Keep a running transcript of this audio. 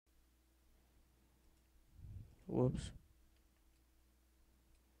Whoops.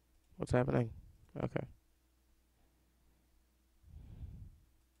 What's happening? Okay.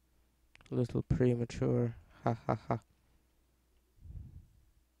 A little premature. Ha ha ha.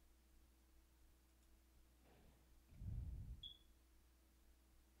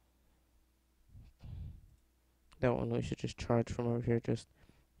 That one we should just charge from over here. Just,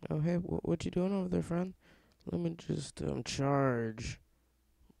 oh hey, what you doing over there, friend? Let me just charge.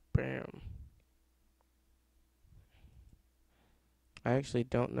 Bam. I actually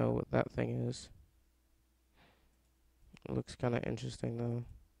don't know what that thing is. It looks kind of interesting though.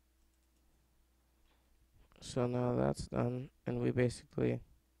 So now that's done, and we basically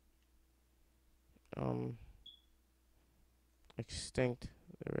um extinct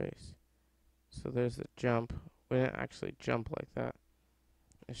the race. So there's the jump. We didn't actually jump like that.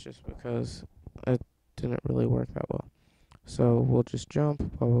 It's just because it didn't really work that well. So we'll just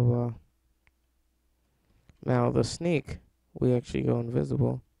jump, blah blah blah. Now the sneak, we actually go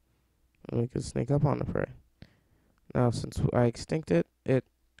invisible, and we can sneak up on the prey. Now since I extinct it, it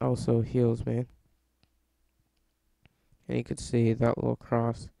also heals me. And you could see that little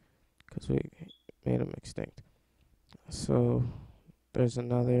cross because we made him extinct. So there's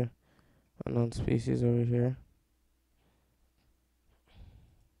another unknown species over here.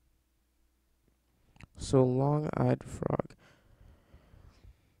 So long-eyed frog.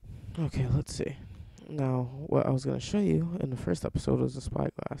 Okay, let's see. Now, what I was going to show you in the first episode was a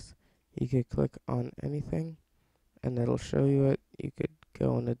spyglass. You could click on anything, and it'll show you it. You could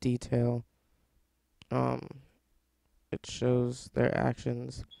go into detail. Um, it shows their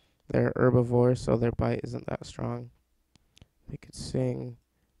actions. They're herbivores, so their bite isn't that strong. They could sing.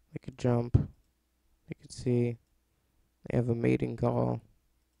 They could jump. They could see. They have a mating call.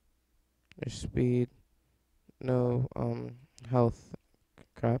 Their speed. No health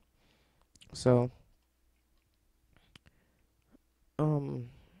crap. So um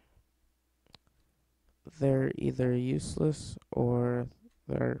they're either useless or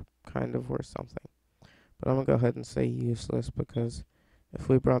they're kind of worth something. But I'm gonna go ahead and say useless because if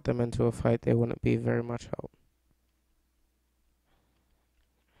we brought them into a fight, they wouldn't be very much help.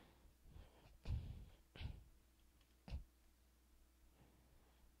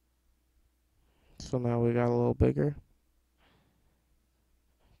 So now we got a little bigger.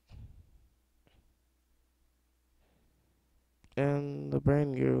 And the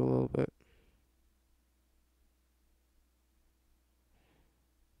brain grew a little bit.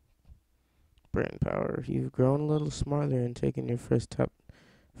 Brain power. You've grown a little smarter and taken your first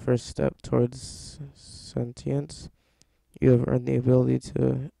step towards sentience. You have earned the ability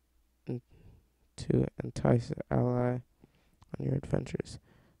to entice an ally on your adventures.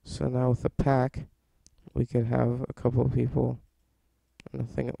 So now with the pack, we could have a couple of people on a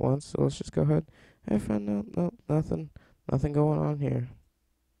thing at once. So let's just go ahead. Hey friend, no, nothing going on here.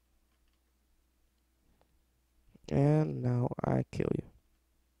 And now I kill you.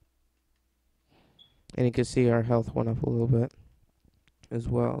 And you can see our health went up a little bit as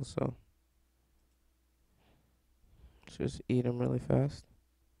well. So let's just eat them really fast.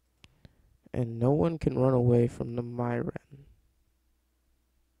 And no one can run away from the Myren.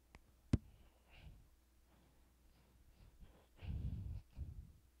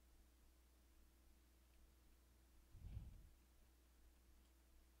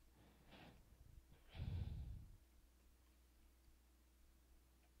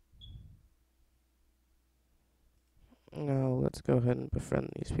 Now let's go ahead and befriend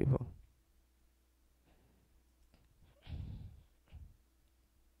these people.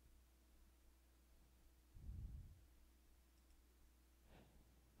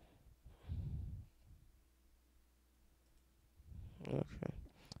 Okay.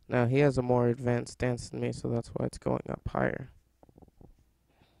 Now he has a more advanced stance than me, so that's why it's going up higher.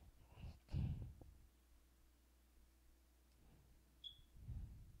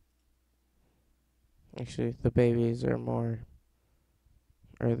 Actually, the babies are more,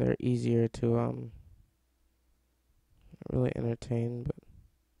 or they're easier to really entertain. But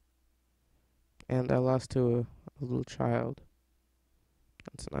and I lost to a little child.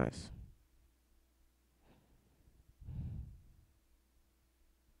 That's nice.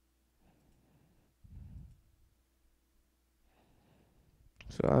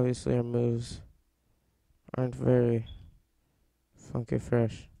 So obviously our moves aren't very funky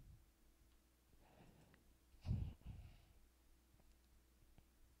fresh.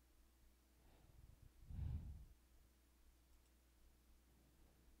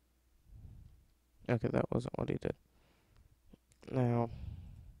 Okay, that wasn't what he did. Now,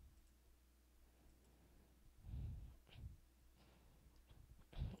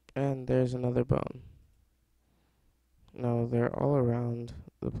 and there's another bone. No, they're all around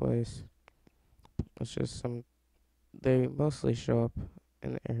the place. It's just they mostly show up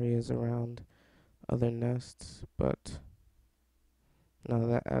in areas around other nests, but no,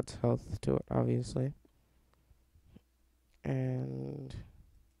 that adds health to it, obviously. And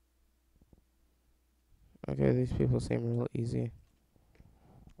okay, these people seem real easy.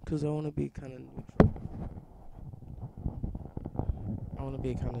 Because I want to be kind of neutral. I want to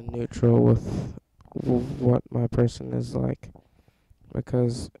be kind of neutral with what my person is like.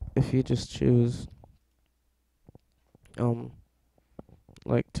 Because if you just choose, um,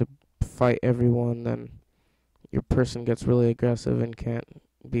 like to fight everyone, then your person gets really aggressive and can't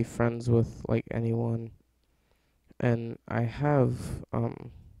be friends with like anyone. And I have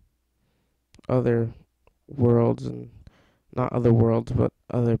other worlds, and not other worlds, but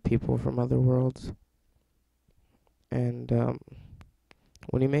other people from other worlds. And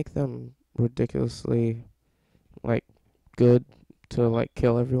when you make them ridiculously like good to like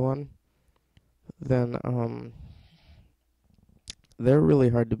kill everyone, then they're really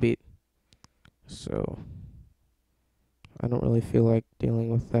hard to beat. So I don't really feel like dealing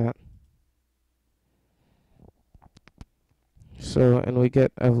with that. So, and we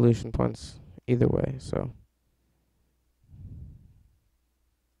get evolution points either way, so.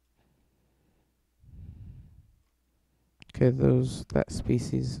 Okay, that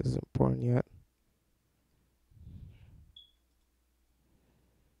species isn't born yet.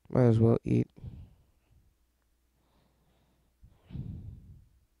 Might as well eat.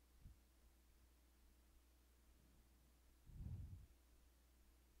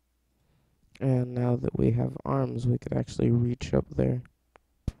 And now that we have arms, we could actually reach up there.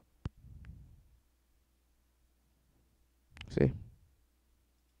 See?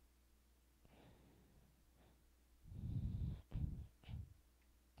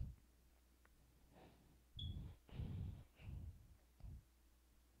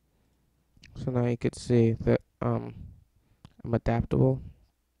 So now you could see that I'm adaptable.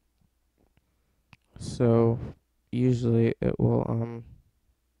 So usually it will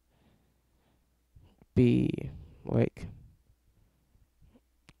be like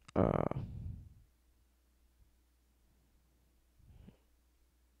uh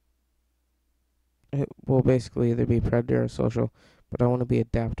it will basically either be predator or social, but I want to be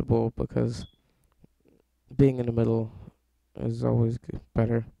adaptable because being in the middle is always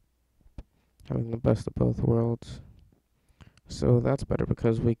better, having the best of both worlds. So that's better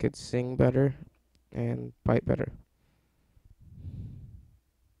because we could sing better and bite better.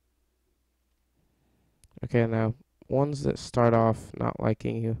 Okay, now ones that start off not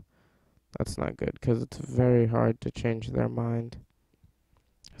liking you, that's not good because it's very hard to change their mind.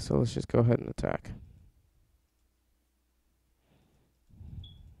 So let's just go ahead and attack.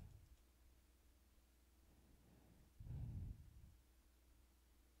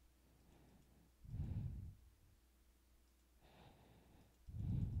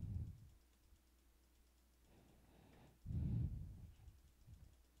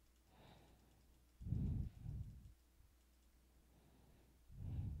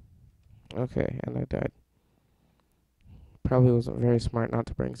 Okay, and I died. Probably wasn't very smart not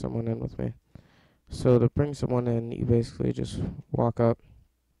to bring someone in with me. So to bring someone in, you basically just walk up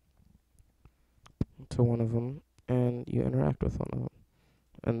to one of them and you interact with one of them.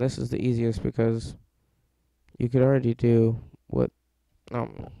 And this is the easiest because you could already do what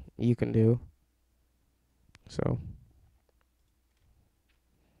you can do. So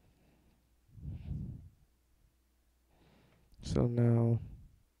now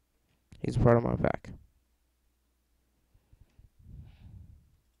he's part of my pack.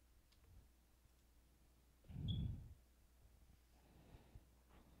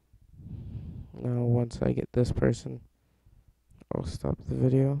 Now once I get this person, I'll stop the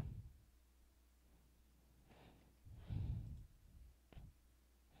video.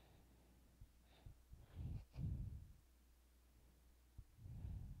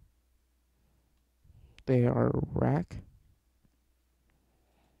 They are rack.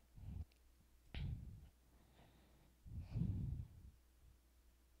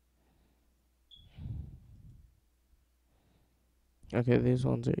 Okay, these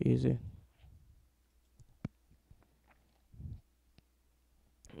ones are easy.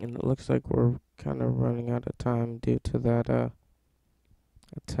 And it looks like we're kind of running out of time due to that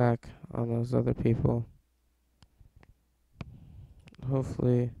attack on those other people.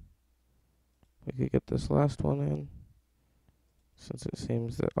 Hopefully we could get this last one in, since it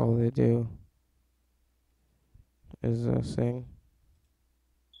seems that all they do is sing.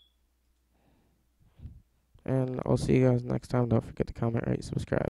 And I'll see you guys next time. Don't forget to comment, rate, subscribe.